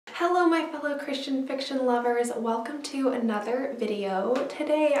Hello my fellow Christian fiction lovers, welcome to another video.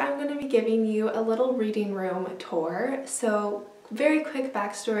 Today I'm going to be giving you a little reading room tour. So very quick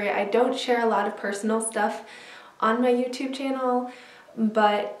backstory, I don't share a lot of personal stuff on my YouTube channel,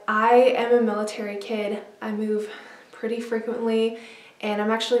 but I am a military kid. I move pretty frequently and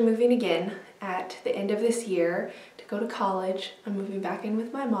I'm actually moving again at the end of this year to go to college. I'm moving back in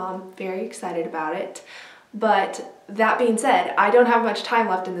with my mom, very excited about it. But that being said, I don't have much time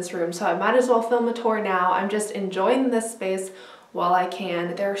left in this room, so I might as well film a tour now. I'm just enjoying this space while I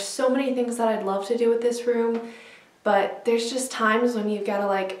can. There are so many things that I'd love to do with this room, but there's just times when you've got to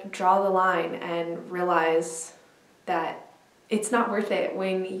like draw the line and realize that it's not worth it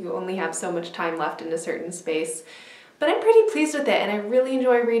when you only have so much time left in a certain space. But I'm pretty pleased with it and I really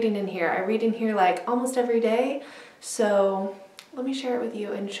enjoy reading in here. I read in here like almost every day, so let me share it with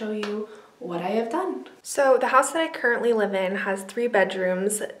you and show you what I have done. So the house that I currently live in has 3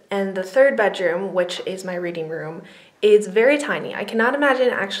 bedrooms, and the 3rd bedroom, which is my reading room, is very tiny. I cannot imagine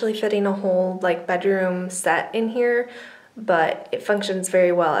actually fitting a whole like bedroom set in here, but it functions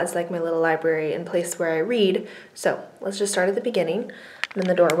very well as like my little library and place where I read. So let's just start at the beginning. I'm in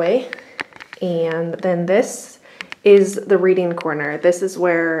the doorway, and then this is the reading corner. This is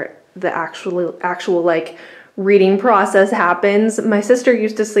where the actual like reading process happens. My sister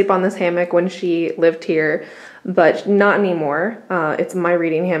used to sleep on this hammock when she lived here, but not anymore. It's my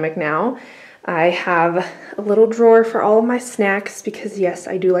reading hammock now. I have a little drawer for all of my snacks because yes,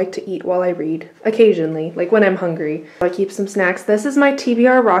 I do like to eat while I read occasionally, like when I'm hungry. I keep some snacks. This is my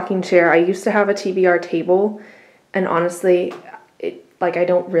TBR rocking chair. I used to have a TBR table, and honestly, I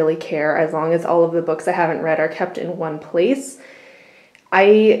don't really care as long as all of the books I haven't read are kept in one place.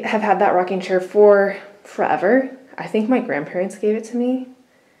 I have had that rocking chair for forever. I think my grandparents gave it to me.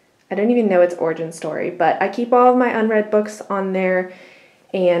 I don't even know its origin story, but I keep all of my unread books on there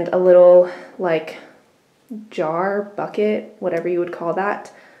and a little like jar, bucket, whatever you would call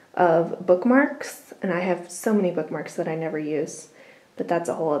that, of bookmarks. And I have so many bookmarks that I never use, but that's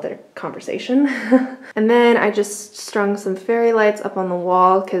a whole other conversation. And then I just strung some fairy lights up on the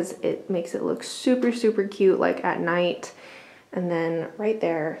wall because it makes it look super, super cute like at night. And then right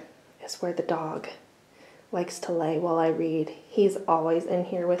there is where the dog likes to lay while I read. He's always in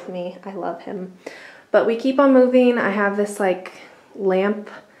here with me. I love him. But we keep on moving. I have this like lamp,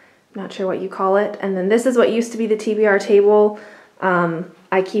 not sure what you call it. And then this is what used to be the TBR table.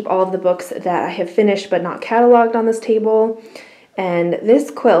 I keep all of the books that I have finished but not cataloged on this table. And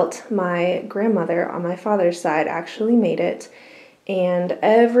this quilt, my grandmother on my father's side actually made it. And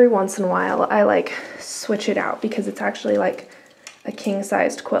every once in a while I like switch it out because it's actually like a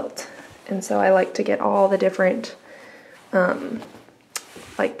king-sized quilt. And so I like to get all the different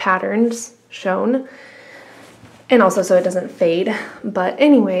like patterns shown, and also so it doesn't fade. But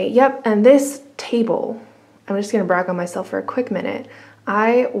anyway, yep, and this table, I'm just gonna brag on myself for a quick minute.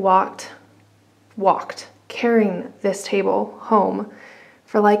 I walked carrying this table home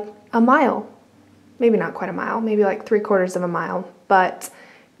for like a mile, maybe not quite a mile, maybe like 3/4 of a mile, but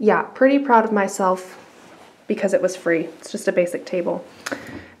yeah, pretty proud of myself because it was free. It's just a basic table.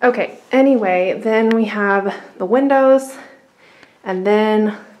 Okay, anyway, then we have the windows, and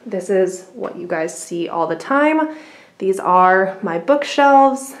then this is what you guys see all the time. These are my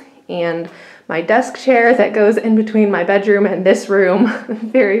bookshelves and my desk chair that goes in between my bedroom and this room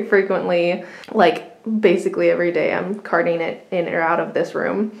very frequently. Like basically every day I'm carting it in or out of this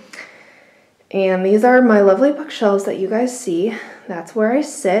room. And these are my lovely bookshelves that you guys see. That's where I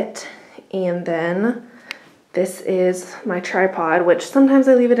sit. And then this is my tripod, which sometimes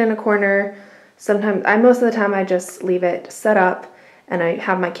I leave it in a corner. Sometimes, most of the time I just leave it set up and I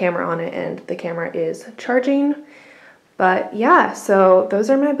have my camera on it and the camera is charging. But yeah, so those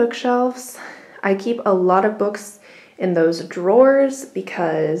are my bookshelves. I keep a lot of books in those drawers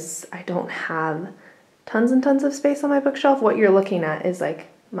because I don't have tons and tons of space on my bookshelf. What you're looking at is like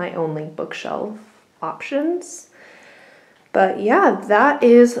my only bookshelf options. But yeah, that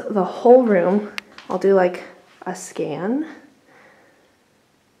is the whole room. I'll do like a scan.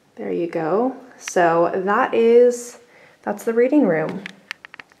 There you go. So that's the reading room.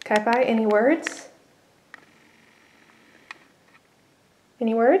 Kai-Pai, any words?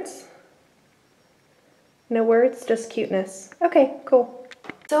 Any words? No words, just cuteness. Okay, cool.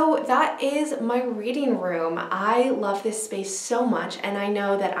 So that is my reading room. I love this space so much, and I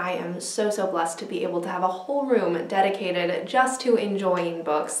know that I am so blessed to be able to have a whole room dedicated just to enjoying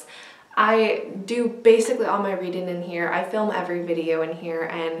books. I do basically all my reading in here. I film every video in here,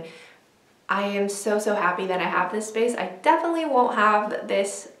 and I am so happy that I have this space. I definitely won't have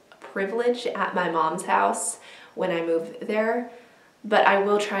this privilege at my mom's house when I move there. but I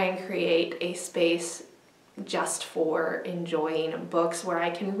will try and create a space just for enjoying books where I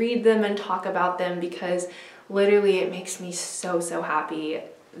can read them and talk about them, because literally it makes me so happy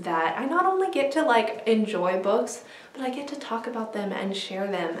that I not only get to like enjoy books, but I get to talk about them and share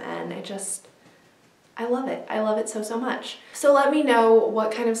them, and I love it. I love it so much. So let me know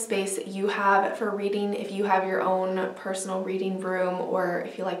what kind of space you have for reading, if you have your own personal reading room, or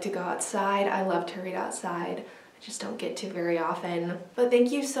if you like to go outside. I love to read outside. I just don't get to very often. But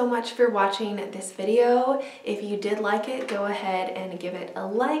thank you so much for watching this video. If you did like it, go ahead and give it a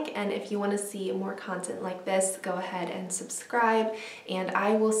like, and if you want to see more content like this, go ahead and subscribe, and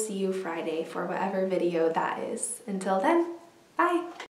I will see you Friday for whatever video that is. Until then, bye!